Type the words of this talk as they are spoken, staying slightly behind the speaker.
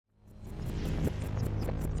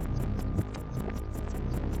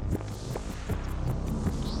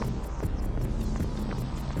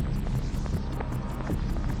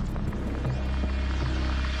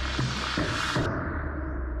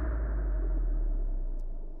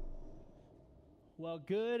Well,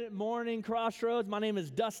 good morning, Crossroads. My name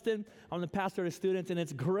is Dustin. I'm the pastor of students, and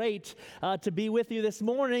it's great to be with you this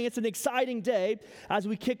morning. It's an exciting day as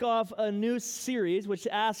we kick off a new series which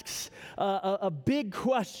asks a big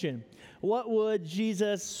question. What would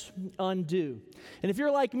Jesus undo? And if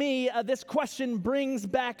you're like me, this question brings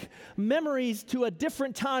back memories to a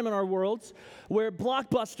different time in our worlds where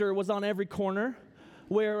Blockbuster was on every corner,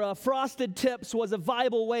 where Frosted Tips was a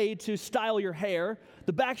viable way to style your hair.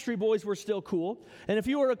 The Backstreet Boys were still cool. And if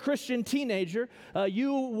you were a Christian teenager,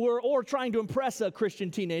 or trying to impress a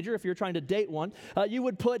Christian teenager, if you're trying to date one, you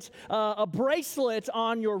would put a bracelet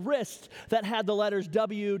on your wrist that had the letters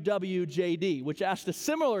WWJD, which asked a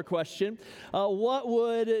similar question, what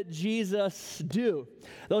would Jesus do?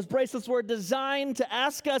 Those bracelets were designed to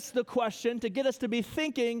ask us the question, to get us to be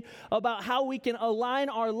thinking about how we can align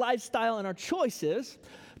our lifestyle and our choices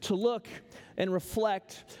to look and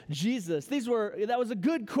reflect Jesus. That was a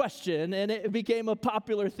good question, and it became a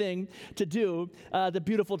popular thing to do the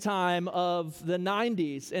beautiful time of the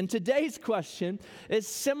 90s. And today's question is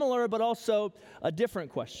similar, but also a different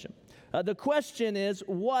question. The question is,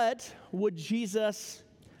 what would Jesus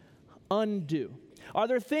undo? Are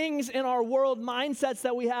there things in our world, mindsets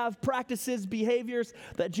that we have, practices, behaviors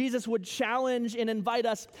that Jesus would challenge and invite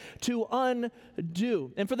us to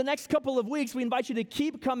undo? And for the next couple of weeks, we invite you to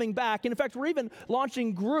keep coming back. And in fact, we're even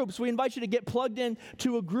launching groups. We invite you to get plugged in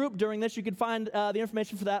to a group during this. You can find the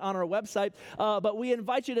information for that on our website. But we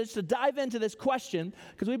invite you to dive into this question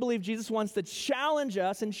because we believe Jesus wants to challenge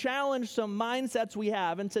us and challenge some mindsets we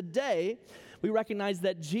have. And today, we recognize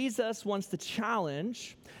that Jesus wants to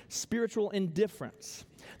challenge spiritual indifference.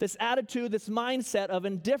 This attitude, this mindset of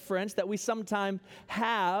indifference that we sometimes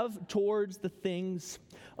have towards the things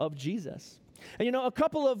of Jesus. And a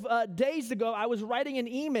couple of days ago, I was writing an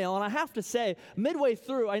email, and I have to say, midway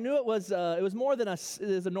through, I knew it was more than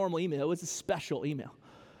a normal email. It was a special email.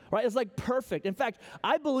 Right? It's like perfect. In fact,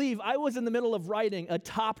 I believe I was in the middle of writing a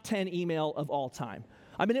top 10 email of all time.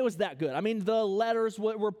 I mean, it was that good. I mean, the letters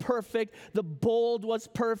were perfect. The bold was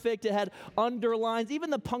perfect. It had underlines.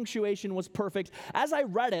 Even the punctuation was perfect. As I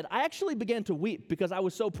read it, I actually began to weep because I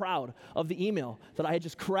was so proud of the email that I had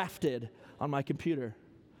just crafted on my computer.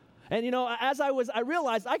 And, as I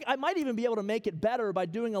realized I might even be able to make it better by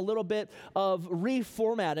doing a little bit of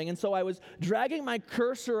reformatting. And so I was dragging my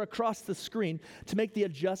cursor across the screen to make the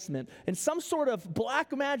adjustment. And some sort of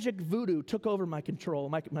black magic voodoo took over my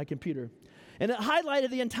computer. And it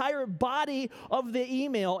highlighted the entire body of the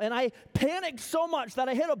email. And I panicked so much that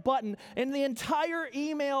I hit a button and the entire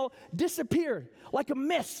email disappeared like a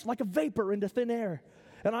mist, like a vapor into thin air.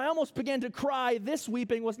 And I almost began to cry. This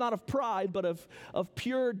weeping was not of pride, but of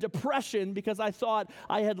pure depression because I thought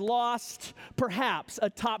I had lost perhaps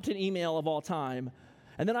a top 10 email of all time.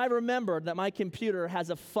 And then I remembered that my computer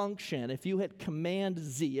has a function. If you hit Command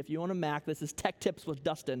Z, if you own a Mac, this is Tech Tips with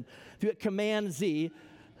Dustin. If you hit Command Z,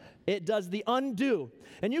 it does the undo.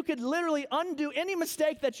 And you could literally undo any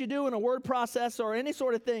mistake that you do in a word process or any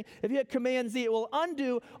sort of thing. If you hit Command Z, it will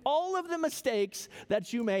undo all of the mistakes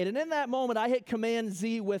that you made. And in that moment, I hit Command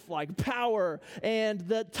Z with power, and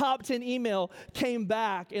the top 10 email came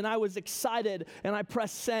back, and I was excited, and I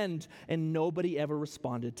pressed send, and nobody ever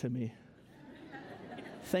responded to me.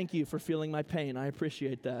 Thank you for feeling my pain. I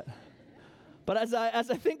appreciate that. But as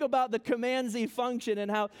I think about the Command Z function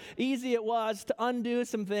and how easy it was to undo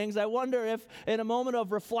some things, I wonder if in a moment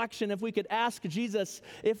of reflection, if we could ask Jesus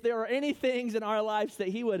if there are any things in our lives that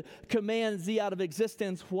he would Command Z out of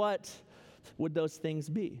existence, what would those things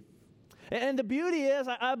be? And the beauty is,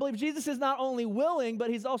 I believe Jesus is not only willing,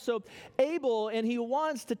 but he's also able, and he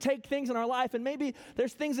wants to take things in our life. And maybe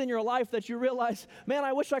there's things in your life that you realize, man,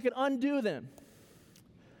 I wish I could undo them.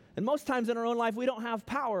 And most times in our own life, we don't have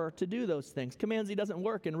power to do those things. Command Z doesn't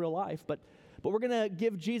work in real life, but we're going to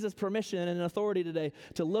give Jesus permission and authority today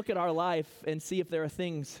to look at our life and see if there are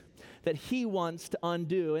things that he wants to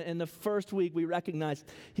undo. In the first week, we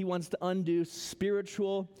recognized he wants to undo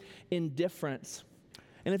spiritual indifference.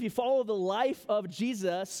 And if you follow the life of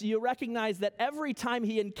Jesus, you recognize that every time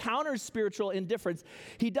he encounters spiritual indifference,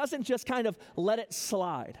 he doesn't just kind of let it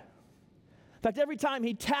slide. In fact, every time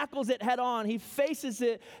he tackles it head on, he faces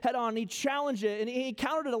it head on, he challenged it, and he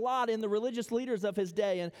encountered it a lot in the religious leaders of his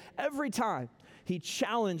day, and every time he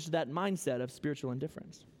challenged that mindset of spiritual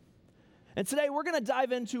indifference. And today we're going to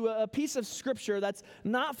dive into a piece of scripture that's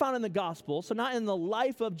not found in the gospel, so not in the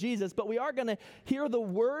life of Jesus, but we are going to hear the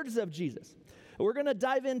words of Jesus. We're going to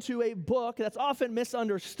dive into a book that's often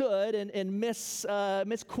misunderstood and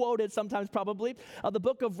misquoted sometimes probably, the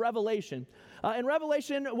book of Revelation. In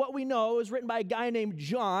Revelation, what we know is written by a guy named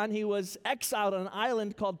John. He was exiled on an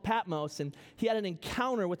island called Patmos, and he had an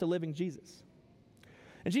encounter with the living Jesus.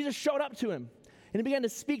 And Jesus showed up to him, and he began to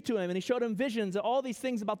speak to him, and he showed him visions and all these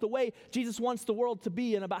things about the way Jesus wants the world to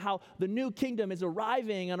be and about how the new kingdom is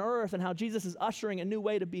arriving on earth and how Jesus is ushering a new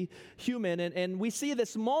way to be human. And we see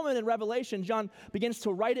this moment in Revelation. John begins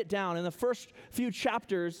to write it down. In the first few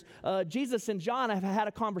chapters, Jesus and John have had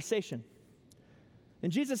a conversation.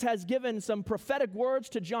 And Jesus has given some prophetic words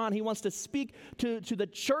to John. He wants to speak to the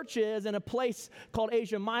churches in a place called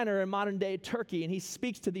Asia Minor in modern-day Turkey. And he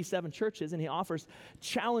speaks to these 7 churches, and he offers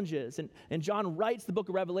challenges. And John writes the book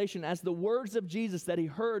of Revelation as the words of Jesus that he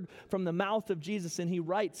heard from the mouth of Jesus, and he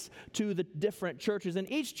writes to the different churches.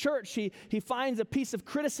 In each church, he finds a piece of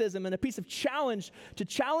criticism and a piece of challenge to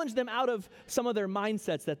challenge them out of some of their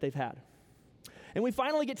mindsets that they've had. And we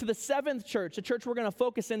finally get to the 7th church, a church we're going to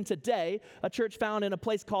focus in today, a church found in a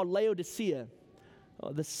place called Laodicea,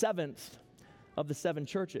 the 7th of the 7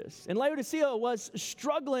 churches. And Laodicea was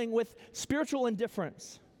struggling with spiritual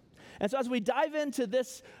indifference. And so as we dive into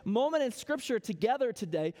this moment in Scripture together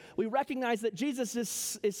today, we recognize that Jesus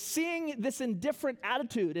is seeing this indifferent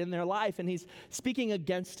attitude in their life, and he's speaking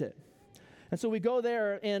against it. And so we go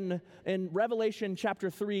there in Revelation chapter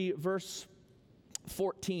 3, verse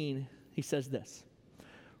 14. He says this: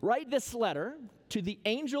 "Write this letter to the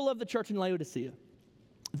angel of the church in Laodicea.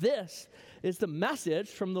 This is the message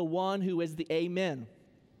from the one who is the Amen,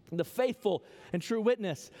 the faithful and true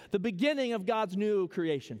witness, the beginning of God's new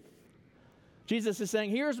creation." Jesus is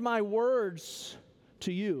saying, here's my words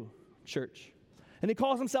to you, church. And he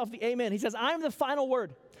calls himself the Amen. He says, I'm the final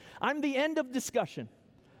word. I'm the end of discussion.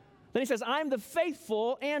 Then he says, I'm the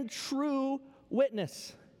faithful and true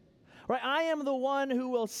witness. Right, I am the one who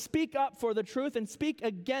will speak up for the truth and speak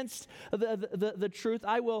against the truth.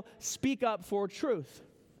 I will speak up for truth.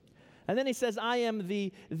 And then he says, I am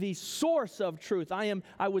the source of truth.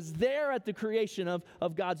 I was there at the creation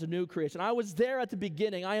of God's new creation. I was there at the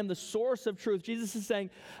beginning. I am the source of truth. Jesus is saying,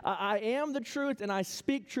 I am the truth and I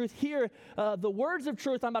speak truth. Here, the words of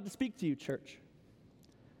truth I'm about to speak to you, church.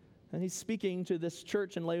 And he's speaking to this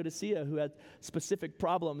church in Laodicea who had specific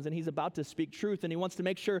problems, and he's about to speak truth, and he wants to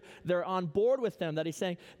make sure they're on board with them, that he's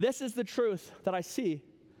saying, this is the truth that I see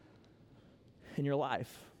in your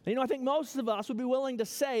life. And I think most of us would be willing to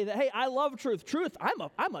say that, hey, I love truth. Truth,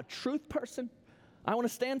 I'm a truth person. I want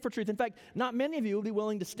to stand for truth. In fact, not many of you would be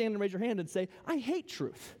willing to stand and raise your hand and say, I hate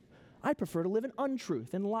truth. I prefer to live in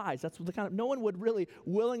untruth and lies. That's what no one would really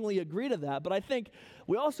willingly agree to that. But I think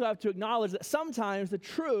we also have to acknowledge that sometimes the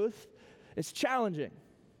truth is challenging.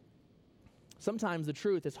 Sometimes the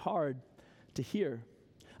truth is hard to hear.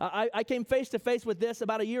 I came face to face with this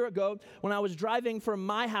about a year ago when I was driving from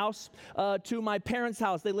my house to my parents'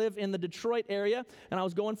 house. They live in the Detroit area, and I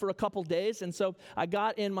was going for a couple days. And so I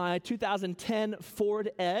got in my 2010 Ford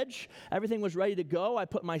Edge. Everything was ready to go. I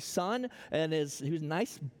put my son, and he was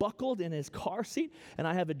nice, buckled in his car seat. And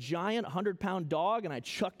I have a giant 100-pound dog, and I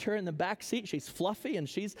chucked her in the back seat. She's fluffy, and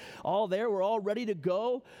she's all there. We're all ready to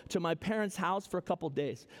go to my parents' house for a couple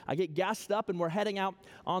days. I get gassed up, and we're heading out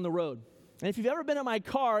on the road. And if you've ever been in my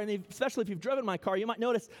car, and especially if you've driven my car, you might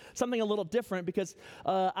notice something a little different because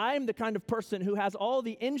I'm the kind of person who has all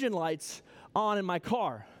the engine lights on in my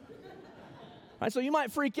car. Right, so you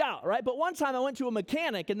might freak out, right? But one time I went to a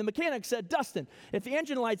mechanic, and the mechanic said, Dustin, if the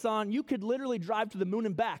engine light's on, you could literally drive to the moon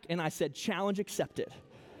and back. And I said, challenge accepted.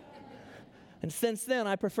 And since then,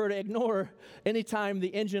 I prefer to ignore any time the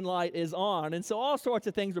engine light is on. And so all sorts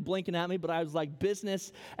of things were blinking at me, but I was like,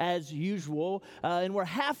 business as usual. And we're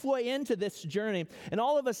halfway into this journey. And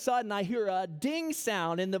all of a sudden, I hear a ding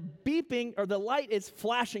sound, and the beeping, or the light is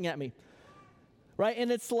flashing at me. Right?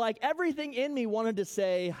 And it's like everything in me wanted to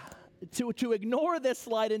say, to ignore this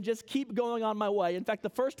light and just keep going on my way. In fact, the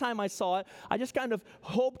first time I saw it, I just kind of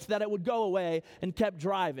hoped that it would go away and kept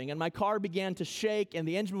driving. And my car began to shake, and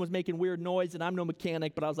the engine was making weird noise, and I'm no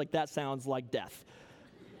mechanic, but I was like, that sounds like death.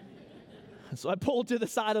 So I pulled to the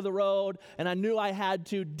side of the road, and I knew I had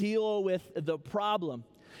to deal with the problem.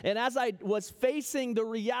 And as I was facing the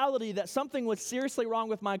reality that something was seriously wrong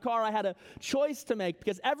with my car, I had a choice to make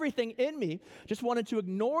because everything in me just wanted to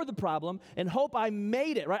ignore the problem and hope I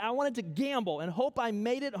made it, right? I wanted to gamble and hope I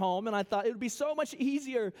made it home, and I thought it would be so much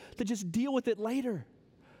easier to just deal with it later.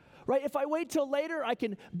 Right? If I wait till later, I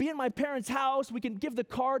can be in my parents' house. We can give the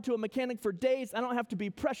car to a mechanic for days. I don't have to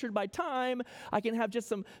be pressured by time. I can have just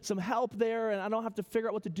some help there, and I don't have to figure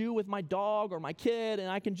out what to do with my dog or my kid, and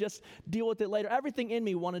I can just deal with it later. Everything in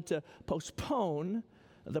me wanted to postpone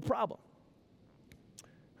the problem.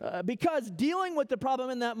 Because dealing with the problem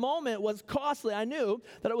in that moment was costly. I knew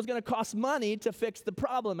that it was going to cost money to fix the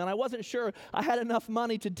problem, and I wasn't sure I had enough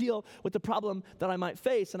money to deal with the problem that I might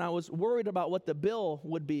face, and I was worried about what the bill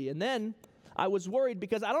would be. And then I was worried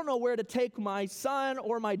because I don't know where to take my son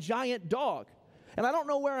or my giant dog. And I don't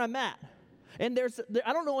know where I'm at. And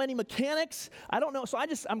I don't know any mechanics. I don't know. So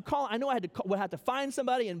I'm calling. I know I had to find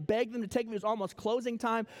somebody and beg them to take me. It was almost closing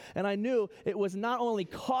time. And I knew it was not only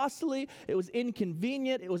costly, it was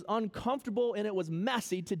inconvenient, it was uncomfortable, and it was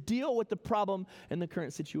messy to deal with the problem in the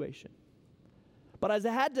current situation. But as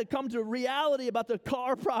I had to come to reality about the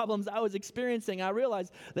car problems I was experiencing, I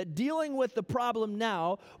realized that dealing with the problem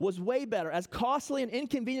now was way better. As costly and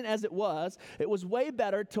inconvenient as it was way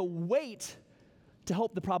better to wait to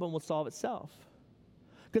hope the problem will solve itself.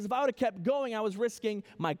 Because if I would have kept going, I was risking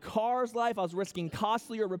my car's life, I was risking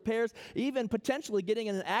costlier repairs, even potentially getting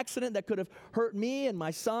in an accident that could have hurt me and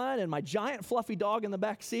my son and my giant fluffy dog in the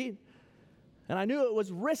back seat. And I knew it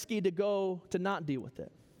was risky to not deal with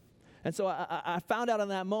it. And so I found out in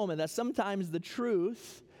that moment that sometimes the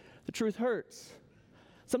truth hurts.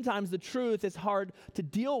 Sometimes the truth is hard to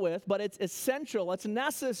deal with, but it's essential, it's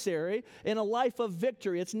necessary in a life of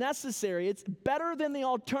victory. It's necessary. It's better than the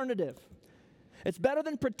alternative. It's better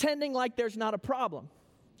than pretending like there's not a problem.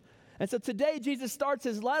 And so today, Jesus starts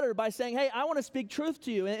his letter by saying, hey, I want to speak truth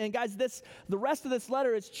to you. And guys, the rest of this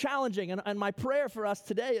letter is challenging. And my prayer for us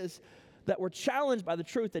today is that we're challenged by the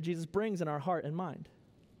truth that Jesus brings in our heart and mind.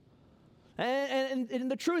 And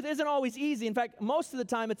the truth isn't always easy. In fact, most of the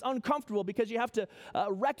time it's uncomfortable because you have to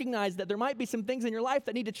recognize that there might be some things in your life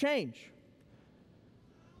that need to change.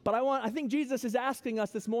 But I think Jesus is asking us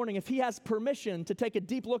this morning if he has permission to take a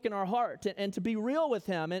deep look in our heart and to be real with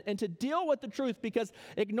him and to deal with the truth, because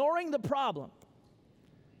ignoring the problem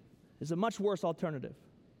is a much worse alternative.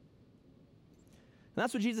 And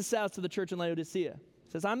that's what Jesus says to the church in Laodicea.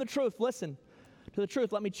 He says, I'm the truth, listen to the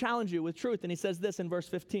truth. Let me challenge you with truth. And he says this in verse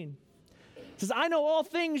 15. He says, I know all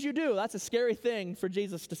things you do. That's a scary thing for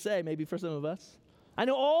Jesus to say, maybe for some of us. I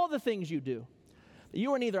know all the things you do. That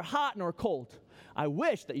you are neither hot nor cold. I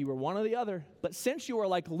wish that you were one or the other. But since you are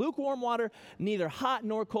like lukewarm water, neither hot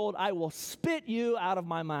nor cold, I will spit you out of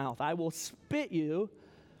my mouth. I will spit you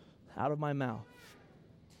out of my mouth.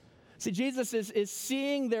 See, Jesus is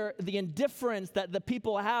seeing the indifference that the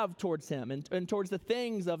people have towards him and towards the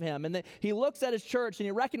things of him. And he looks at his church and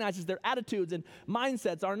he recognizes their attitudes and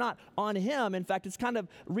mindsets are not on him. In fact, it's kind of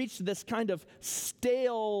reached this kind of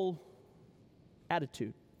stale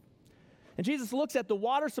attitude. And Jesus looks at the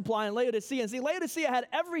water supply in Laodicea, and see, Laodicea had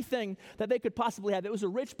everything that they could possibly have. It was a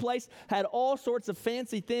rich place, had all sorts of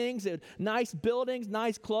fancy things, it had nice buildings,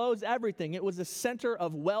 nice clothes, everything. It was a center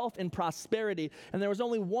of wealth and prosperity. And there was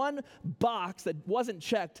only one box that wasn't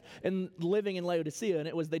checked in living in Laodicea, and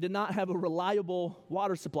it was they did not have a reliable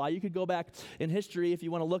water supply. You could go back in history if you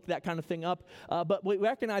want to look that kind of thing up. But we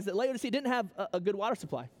recognize that Laodicea didn't have a good water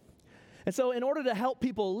supply. And so in order to help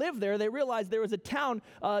people live there, they realized there was a town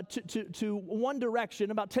to one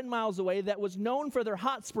direction, about 10 miles away, that was known for their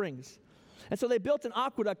hot springs. And so they built an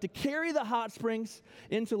aqueduct to carry the hot springs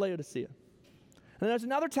into Laodicea. And there's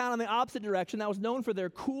another town in the opposite direction that was known for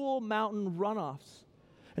their cool mountain runoffs.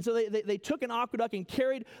 And so they took an aqueduct and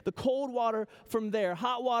carried the cold water from there.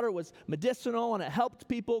 Hot water was medicinal and it helped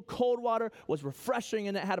people. Cold water was refreshing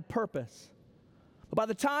and it had a purpose. But by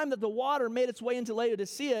the time that the water made its way into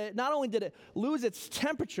Laodicea, not only did it lose its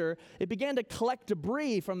temperature, it began to collect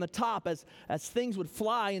debris from the top as things would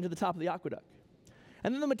fly into the top of the aqueduct.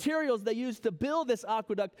 And then the materials they used to build this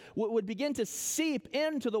aqueduct would begin to seep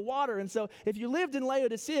into the water. And so if you lived in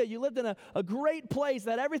Laodicea, you lived in a great place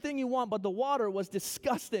that had everything you want, but the water was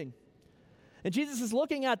disgusting. And Jesus is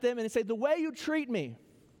looking at them and he said, the way you treat me,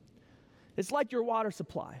 it's like your water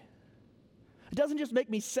supply. It doesn't just make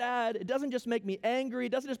me sad. It doesn't just make me angry. It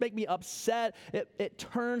doesn't just make me upset. It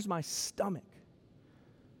turns my stomach.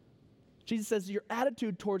 Jesus says, your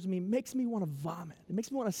attitude towards me makes me want to vomit. It makes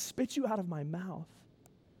me want to spit you out of my mouth.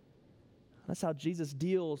 That's how Jesus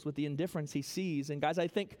deals with the indifference he sees. And guys, I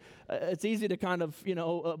think it's easy to kind of,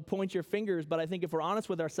 point your fingers, but I think if we're honest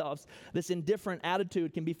with ourselves, this indifferent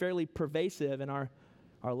attitude can be fairly pervasive in our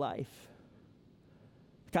life.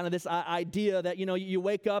 Kind of this idea that, you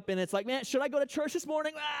wake up and it's like, man, should I go to church this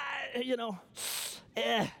morning? We'll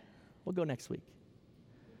go next week.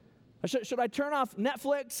 Should I turn off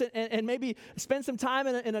Netflix and maybe spend some time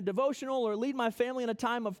in a devotional or lead my family in a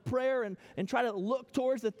time of prayer and try to look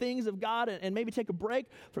towards the things of God and maybe take a break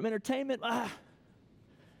from entertainment?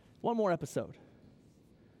 One more episode.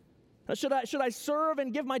 Should I serve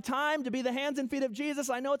and give my time to be the hands and feet of Jesus?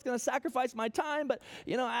 I know it's going to sacrifice my time, but,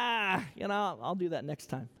 I'll do that next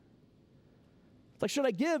time. It's like, should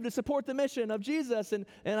I give to support the mission of Jesus and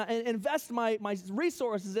invest my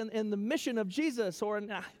resources in the mission of Jesus? Or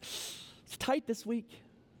it's tight this week.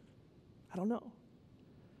 I don't know.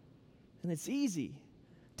 And it's easy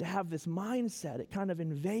to have this mindset. It kind of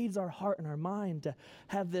invades our heart and our mind to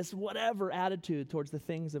have this whatever attitude towards the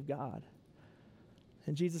things of God.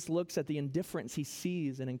 And Jesus looks at the indifference he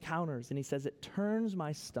sees and encounters, and he says, it turns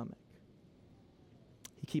my stomach.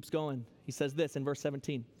 He keeps going. He says this in verse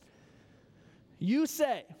 17. You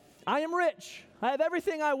say, I am rich. I have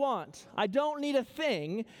everything I want. I don't need a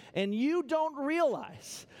thing. And you don't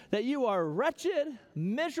realize that you are wretched,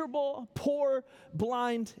 miserable, poor,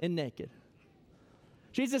 blind, and naked.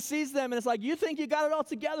 Jesus sees them and it's like, you think you got it all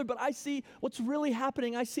together, but I see what's really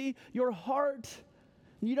happening. I see your heart.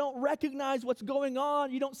 You don't recognize what's going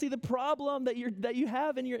on. You don't see the problem that you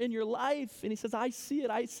have in your life. And he says, I see it.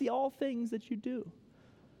 I see all things that you do.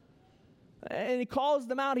 And he calls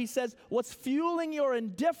them out. He says, what's fueling your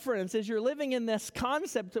indifference is you're living in this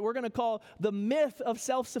concept that we're going to call the myth of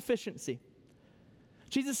self-sufficiency.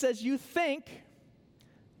 Jesus says, you think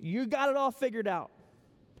you got it all figured out.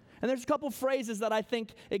 And there's a couple phrases that I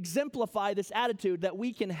think exemplify this attitude that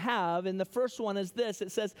we can have. And the first one is this.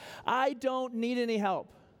 It says, I don't need any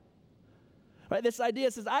help. Right? This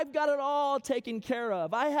idea says, I've got it all taken care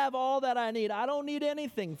of. I have all that I need. I don't need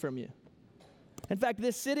anything from you. In fact,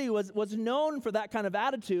 this city was known for that kind of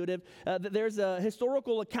attitude. There's a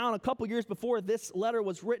historical account a couple years before this letter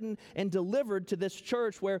was written and delivered to this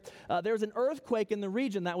church where there was an earthquake in the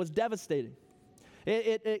region that was devastating.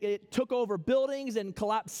 It took over buildings and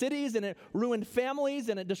collapsed cities, and it ruined families,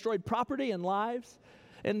 and it destroyed property and lives.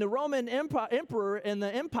 And the Roman emperor and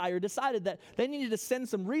the empire decided that they needed to send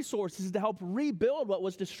some resources to help rebuild what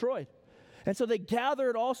was destroyed. And so they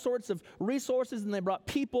gathered all sorts of resources, and they brought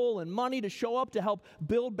people and money to show up to help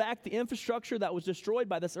build back the infrastructure that was destroyed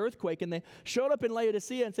by this earthquake. And they showed up in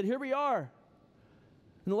Laodicea and said, here we are.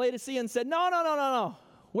 And the Laodiceans said, no,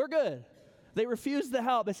 we're good. They refused the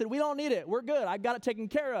help. They said, we don't need it. We're good. I've got it taken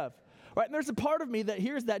care of. Right? And there's a part of me that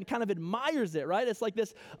hears that and kind of admires it, right? It's like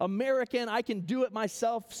this American, I can do it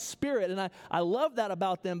myself spirit. And I love that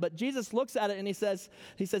about them. But Jesus looks at it and he says,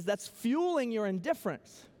 that's fueling your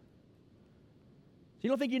indifference. You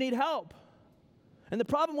don't think you need help. And the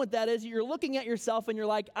problem with that is you're looking at yourself and you're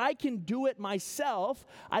like, I can do it myself.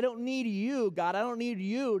 I don't need you, God. I don't need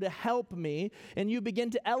you to help me. And you begin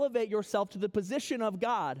to elevate yourself to the position of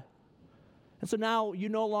God. And so now you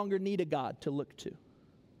no longer need a God to look to.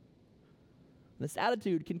 This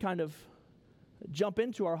attitude can kind of jump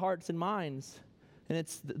into our hearts and minds. And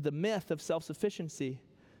it's the myth of self-sufficiency.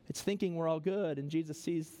 It's thinking we're all good, and Jesus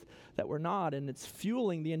sees that we're not, and it's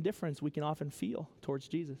fueling the indifference we can often feel towards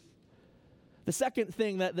Jesus. The second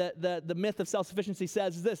thing that the myth of self-sufficiency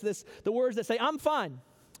says is this, the words that say, I'm fine,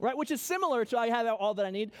 right? Which is similar to I have all that I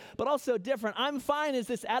need, but also different. I'm fine is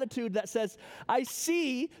this attitude that says, I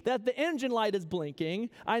see that the engine light is blinking.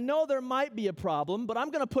 I know there might be a problem, but I'm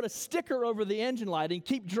going to put a sticker over the engine light and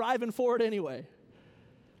keep driving forward anyway.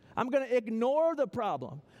 I'm going to ignore the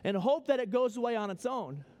problem and hope that it goes away on its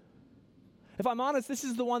own. If I'm honest, this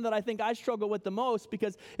is the one that I think I struggle with the most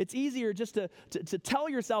because it's easier just to tell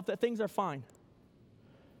yourself that things are fine.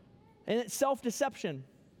 And it's self-deception.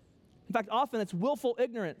 In fact, often it's willful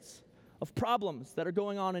ignorance of problems that are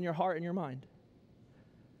going on in your heart and your mind.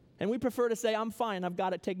 And we prefer to say, I'm fine, I've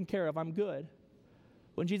got it taken care of, I'm good.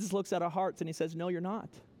 When Jesus looks at our hearts and he says, no, you're not.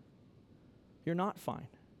 You're not fine.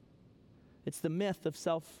 It's the myth of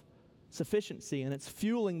self-sufficiency, and it's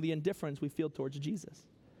fueling the indifference we feel towards Jesus.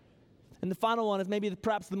 And the final one is maybe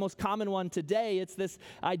perhaps the most common one today. It's this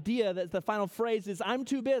idea that the final phrase is, I'm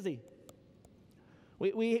too busy.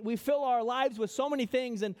 We fill our lives with so many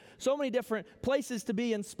things and so many different places to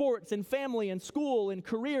be in sports and family and school and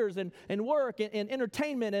careers and work and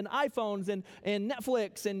entertainment and iPhones and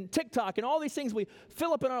Netflix and TikTok and all these things we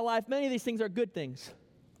fill up in our life. Many of these things are good things.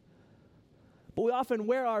 But we often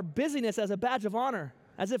wear our busyness as a badge of honor,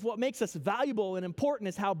 as if what makes us valuable and important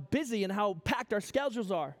is how busy and how packed our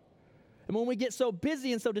schedules are. And when we get so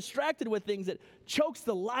busy and so distracted with things, it chokes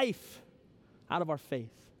the life out of our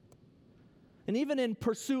faith. And even in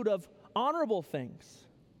pursuit of honorable things,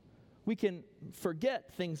 we can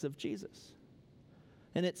forget things of Jesus.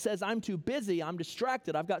 And it says, I'm too busy, I'm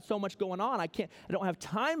distracted, I've got so much going on, I don't have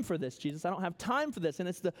time for this, Jesus, I don't have time for this. And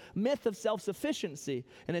it's the myth of self-sufficiency,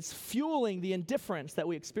 and it's fueling the indifference that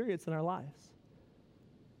we experience in our lives.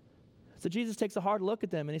 So Jesus takes a hard look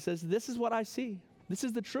at them, and he says, this is what I see. This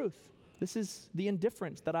is the truth. This is the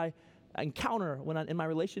indifference that I encounter when I'm in my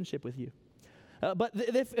relationship with you. But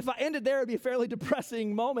if I ended there, it would be a fairly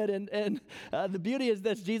depressing moment. And the beauty is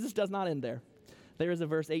this, Jesus does not end there. There is a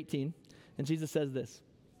verse 18, and Jesus says this.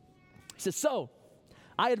 He says, so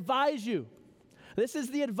I advise you This is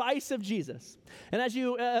the advice of Jesus. And as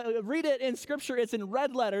you read it in Scripture, it's in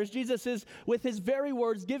red letters. Jesus is, with his very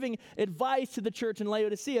words, giving advice to the church in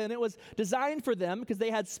Laodicea. And it was designed for them because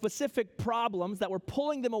they had specific problems that were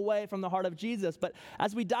pulling them away from the heart of Jesus. But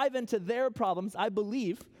as we dive into their problems, I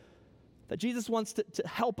believe that Jesus wants to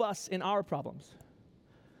help us in our problems.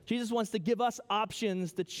 Jesus wants to give us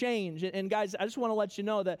options to change. And guys, I just want to let you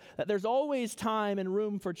know that there's always time and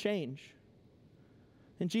room for change.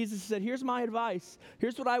 And Jesus said, here's my advice.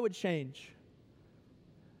 Here's what I would change.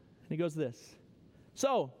 And he goes this.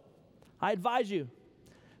 So, I advise you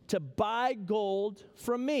to buy gold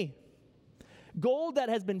from me. Gold that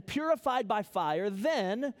has been purified by fire,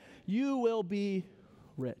 then you will be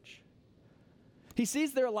rich. He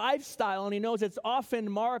sees their lifestyle and he knows it's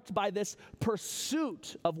often marked by this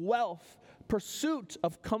pursuit of wealth, pursuit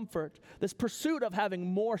of comfort, this pursuit of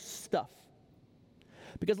having more stuff.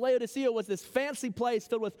 Because Laodicea was this fancy place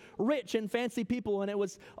filled with rich and fancy people, and it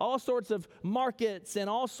was all sorts of markets and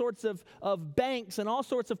all sorts of banks and all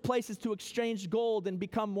sorts of places to exchange gold and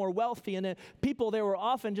become more wealthy. And people there were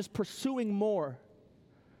often just pursuing more.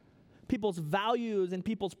 People's values and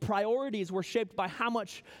people's priorities were shaped by how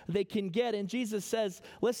much they can get. And Jesus says,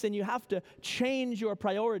 listen, you have to change your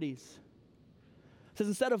priorities. He says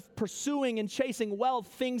instead of pursuing and chasing wealth,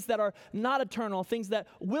 things that are not eternal, things that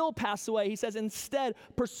will pass away, he says instead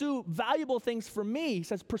pursue valuable things for me. He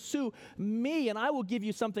says pursue me and I will give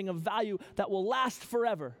you something of value that will last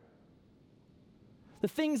forever. The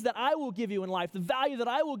things that I will give you in life, the value that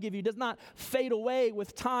I will give you does not fade away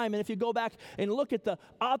with time. And if you go back and look at the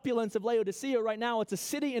opulence of Laodicea right now, it's a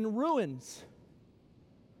city in ruins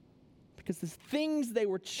because the things they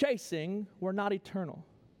were chasing were not eternal.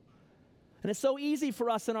 And it's so easy for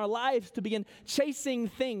us in our lives to begin chasing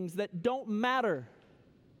things that don't matter.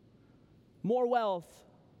 More wealth,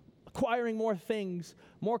 acquiring more things,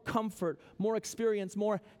 more comfort, more experience,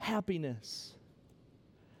 more happiness.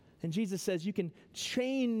 And Jesus says you can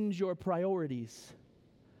change your priorities.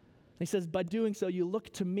 And he says by doing so, you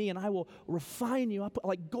look to me and I will refine you. I'll put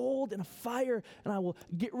like gold in a fire and I will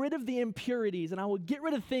get rid of the impurities and I will get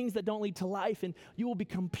rid of things that don't lead to life and you will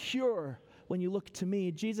become pure. When you look to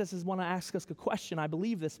me, Jesus is want to ask us a question, I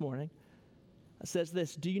believe, this morning. It says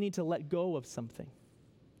this, do you need to let go of something?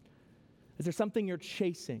 Is there something you're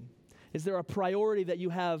chasing? Is there a priority that you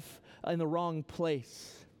have in the wrong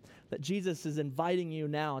place that Jesus is inviting you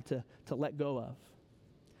now to let go of?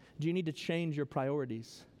 Do you need to change your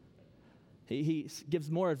priorities? He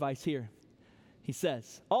gives more advice here. He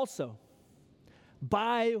says, also,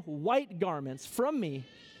 buy white garments from me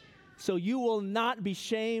so you will not be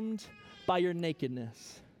shamed by your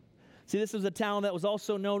nakedness. See, this was a town that was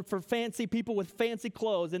also known for fancy people with fancy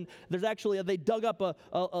clothes. And there's actually, they dug up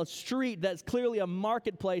a street that's clearly a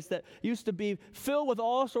marketplace that used to be filled with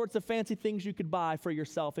all sorts of fancy things you could buy for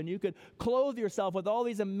yourself. And you could clothe yourself with all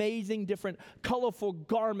these amazing, different, colorful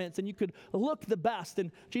garments. And you could look the best.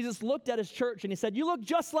 And Jesus looked at his church and he said, you look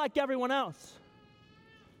just like everyone else.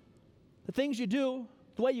 The things you do,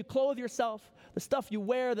 the way you clothe yourself, the stuff you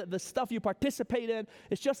wear, the stuff you participate in,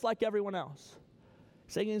 it's just like everyone else.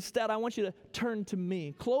 Saying instead, I want you to turn to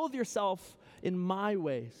me. Clothe yourself in my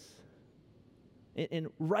ways, in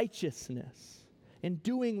righteousness, in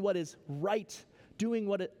doing what is right, doing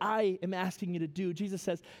what I am asking you to do. Jesus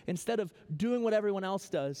says, instead of doing what everyone else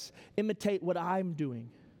does, imitate what I'm doing.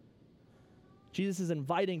 Jesus is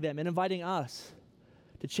inviting them and inviting us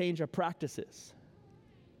to change our practices.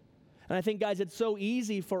 And I think, guys, it's so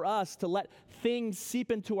easy for us to let things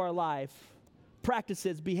seep into our life,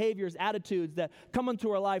 practices, behaviors, attitudes that come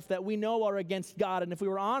into our life that we know are against God. And if we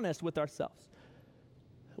were honest with ourselves,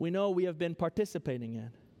 we know we have been participating in.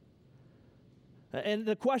 And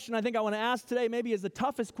the question I think I want to ask today, maybe is the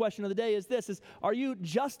toughest question of the day, is this, are you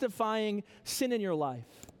justifying sin in your life?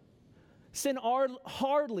 Sin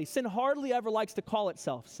hardly ever likes to call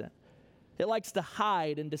itself sin. It likes to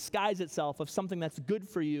hide and disguise itself of something that's good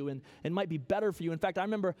for you and might be better for you. In fact, I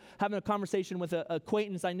remember having a conversation with an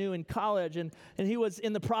acquaintance I knew in college, and he was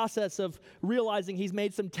in the process of realizing he's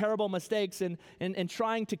made some terrible mistakes and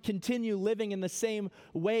trying to continue living in the same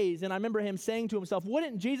ways. And I remember him saying to himself,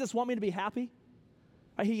 wouldn't Jesus want me to be happy?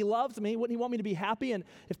 He loves me. Wouldn't he want me to be happy? And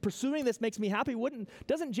if pursuing this makes me happy,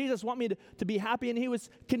 doesn't Jesus want me to be happy? And he was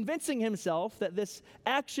convincing himself that this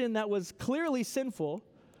action that was clearly sinful,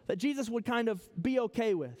 that Jesus would kind of be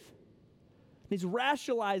okay with. He's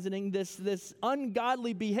rationalizing this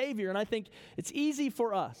ungodly behavior, and I think it's easy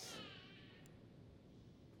for us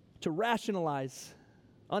to rationalize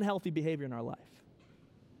unhealthy behavior in our life.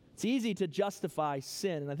 It's easy to justify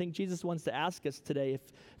sin, and I think Jesus wants to ask us today if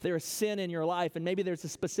there is sin in your life, and maybe there's a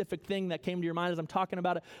specific thing that came to your mind as I'm talking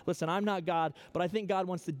about it. Listen, I'm not God, but I think God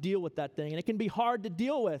wants to deal with that thing, and it can be hard to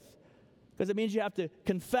deal with because it means you have to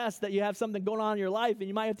confess that you have something going on in your life, and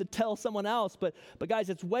you might have to tell someone else, but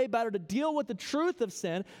guys, it's way better to deal with the truth of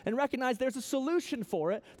sin and recognize there's a solution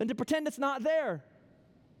for it than to pretend it's not there.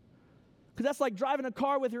 Because that's like driving a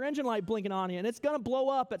car with your engine light blinking on you, and it's going to blow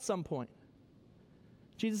up at some point.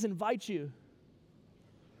 Jesus invites you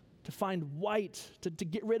to find white, to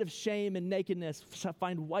get rid of shame and nakedness, to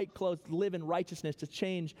find white clothes, to live in righteousness, to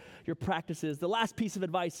change your practices. The last piece of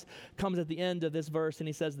advice comes at the end of this verse, and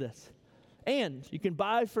he says this, "And you can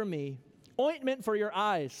buy from me ointment for your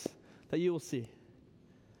eyes that you will see."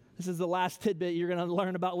 This is the last tidbit you're going to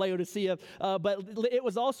learn about Laodicea, but it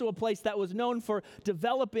was also a place that was known for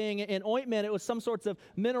developing an ointment. It was some sorts of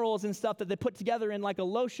minerals and stuff that they put together in like a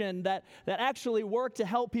lotion that actually worked to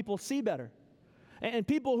help people see better. And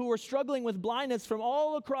people who were struggling with blindness from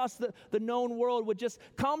all across the known world would just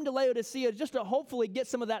come to Laodicea just to hopefully get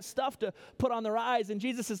some of that stuff to put on their eyes. And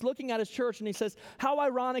Jesus is looking at his church and he says, how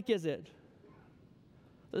ironic is it?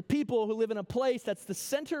 The people who live in a place that's the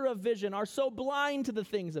center of vision are so blind to the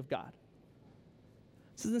things of God.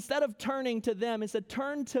 So instead of turning to them, he said,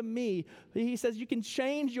 turn to me. He says you can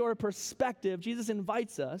change your perspective. Jesus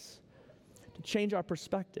invites us to change our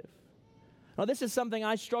perspective. Now, this is something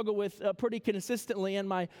I struggle with pretty consistently in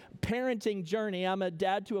my parenting journey. I'm a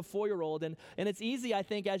dad to a 4-year-old, and it's easy, I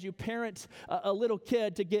think, as you parent a little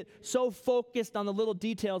kid to get so focused on the little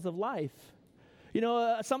details of life. You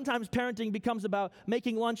know, sometimes parenting becomes about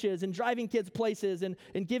making lunches and driving kids places and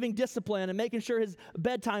giving discipline and making sure his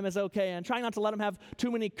bedtime is okay and trying not to let him have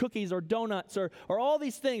too many cookies or donuts or all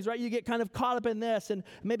these things, right? You get kind of caught up in this, and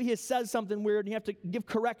maybe he says something weird and you have to give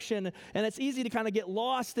correction, and it's easy to kind of get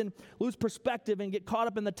lost and lose perspective and get caught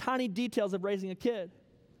up in the tiny details of raising a kid.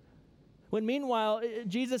 When meanwhile,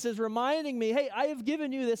 Jesus is reminding me, hey, I have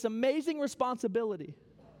given you this amazing responsibility.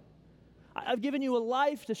 I've given you a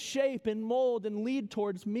life to shape and mold and lead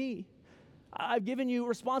towards me. I've given you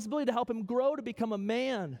responsibility to help him grow to become a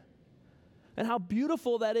man. And how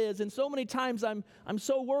beautiful that is. And so many times I'm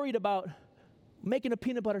so worried about making a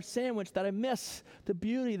peanut butter sandwich that I miss the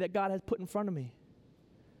beauty that God has put in front of me.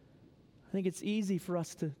 I think it's easy for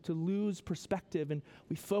us to lose perspective, and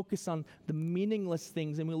we focus on the meaningless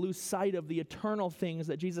things and we lose sight of the eternal things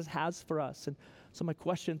that Jesus has for us. And so my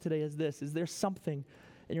question today is this: is there something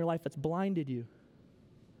in your life that's blinded you,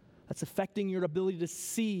 that's affecting your ability to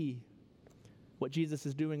see what Jesus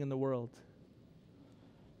is doing in the world?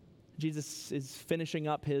 Jesus is finishing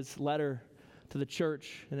up his letter to the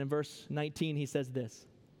church, and in verse 19 he says this.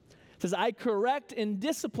 He says, I correct and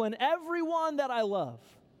discipline everyone that I love.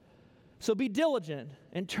 So be diligent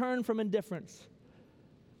and turn from indifference.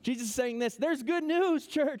 Jesus is saying this: there's good news,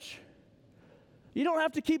 church. You don't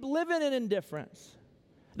have to keep living in indifference.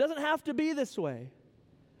 It doesn't have to be this way.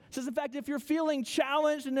 It says, in fact, if you're feeling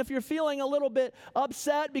challenged and if you're feeling a little bit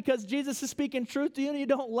upset because Jesus is speaking truth to you and you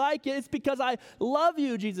don't like it, it's because I love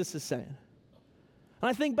you, Jesus is saying. And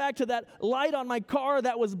I think back to that light on my car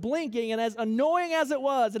that was blinking, and as annoying as it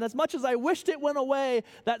was, and as much as I wished it went away,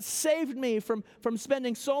 that saved me from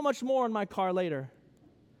spending so much more in my car later.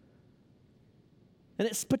 And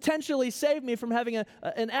it's potentially saved me from having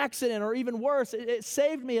an accident, or even worse, it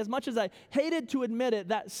saved me. As much as I hated to admit it,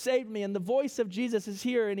 that saved me. And the voice of Jesus is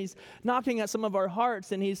here, and he's knocking at some of our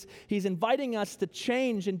hearts, and he's inviting us to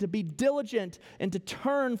change and to be diligent and to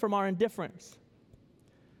turn from our indifference,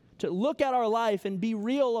 to look at our life and be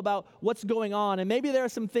real about what's going on. And maybe there are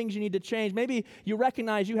some things you need to change. Maybe you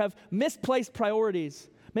recognize you have misplaced priorities.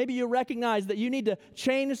 Maybe you recognize that you need to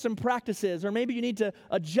change some practices, or maybe you need to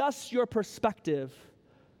adjust your perspective.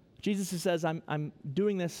 Jesus says, I'm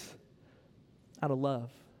doing this out of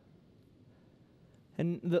love.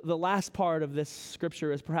 And the last part of this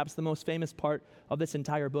scripture is perhaps the most famous part of this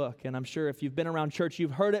entire book. And I'm sure if you've been around church,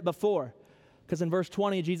 you've heard it before. Because in verse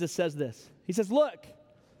 20, Jesus says this. He says, look,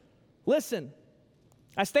 listen,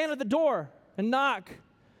 I stand at the door and knock.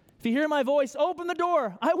 If you hear my voice, open the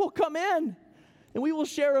door. I will come in, and we will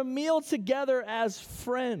share a meal together as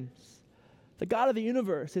friends. The God of the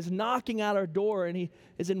universe is knocking at our door, and he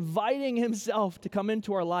is inviting himself to come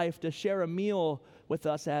into our life to share a meal with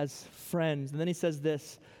us as friends. And then he says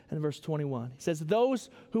this in verse 21. He says,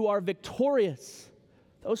 those who are victorious,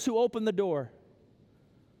 those who open the door,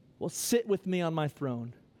 will sit with me on my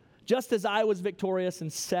throne, just as I was victorious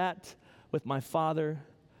and sat with my Father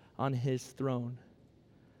on his throne.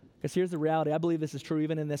 Because here's the reality. I believe this is true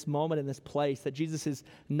even in this moment, in this place, that Jesus is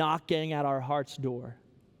knocking at our heart's door.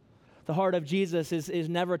 The heart of Jesus is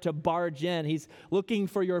never to barge in. He's looking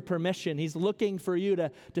for your permission. He's looking for you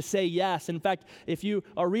to say yes. In fact, if you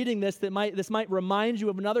are reading this, this might remind you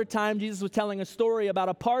of another time Jesus was telling a story about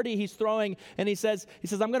a party he's throwing, and he says,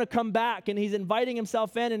 I'm going to come back, and he's inviting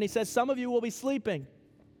himself in, and he says, some of you will be sleeping.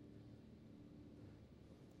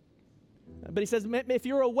 But he says, if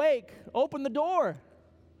you're awake, open the door.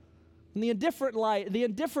 And the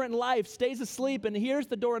indifferent life stays asleep and hears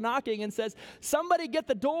the door knocking and says, somebody get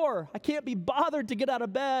the door. I can't be bothered to get out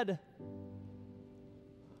of bed.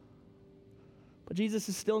 But Jesus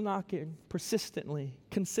is still knocking, persistently,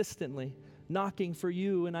 consistently, knocking for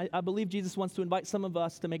you. And I believe Jesus wants to invite some of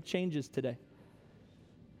us to make changes today.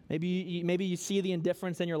 Maybe you see the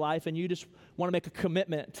indifference in your life and you just want to make a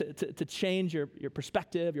commitment to change your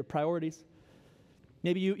perspective, your priorities.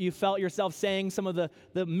 Maybe you felt yourself saying some of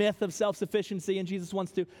the myth of self-sufficiency, and Jesus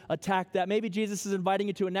wants to attack that. Maybe Jesus is inviting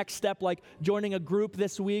you to a next step, like joining a group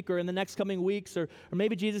this week or in the next coming weeks, or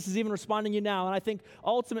maybe Jesus is even responding to you now. And I think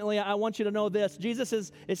ultimately I want you to know this. Jesus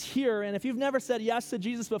is here, and if you've never said yes to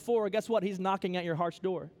Jesus before, guess what? He's knocking at your heart's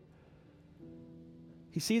door.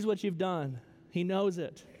 He sees what you've done. He knows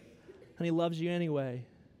it, and he loves you anyway.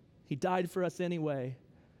 He died for us anyway.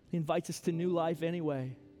 He invites us to new life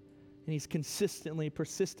anyway. And he's consistently,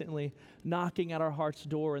 persistently knocking at our heart's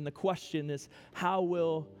door. And the question is, how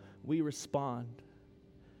will we respond?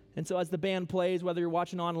 And so as the band plays, whether you're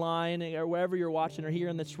watching online or wherever you're watching or here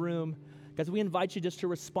in this room, guys, we invite you just to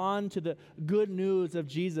respond to the good news of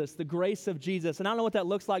Jesus, the grace of Jesus. And I don't know what that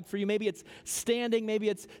looks like for you. Maybe it's standing. Maybe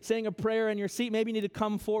it's saying a prayer in your seat. Maybe you need to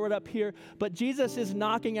come forward up here. But Jesus is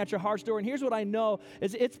knocking at your heart's door. And here's what I know,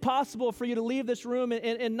 is it's possible for you to leave this room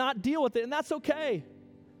and not deal with it. And that's okay.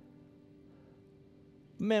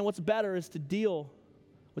 Man, what's better is to deal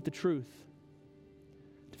with the truth,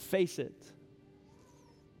 to face it,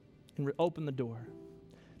 and open the door.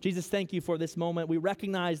 Jesus, thank you for this moment. We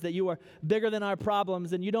recognize that you are bigger than our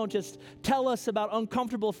problems, and you don't just tell us about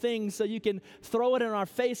uncomfortable things so you can throw it in our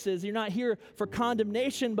faces. You're not here for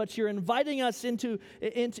condemnation, but you're inviting us you're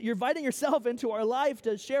inviting yourself into our life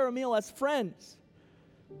to share a meal as friends.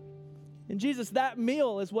 And Jesus, that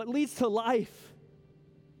meal is what leads to life.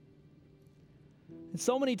 And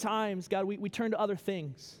so many times, God, we turn to other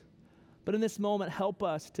things. But in this moment, help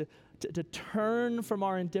us to turn from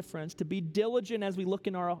our indifference, to be diligent as we look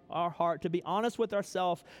in our heart, to be honest with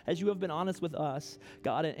ourselves as you have been honest with us,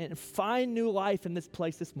 God, and find new life in this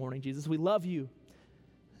place this morning, Jesus. We love you.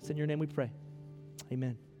 It's in your name we pray.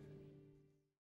 Amen.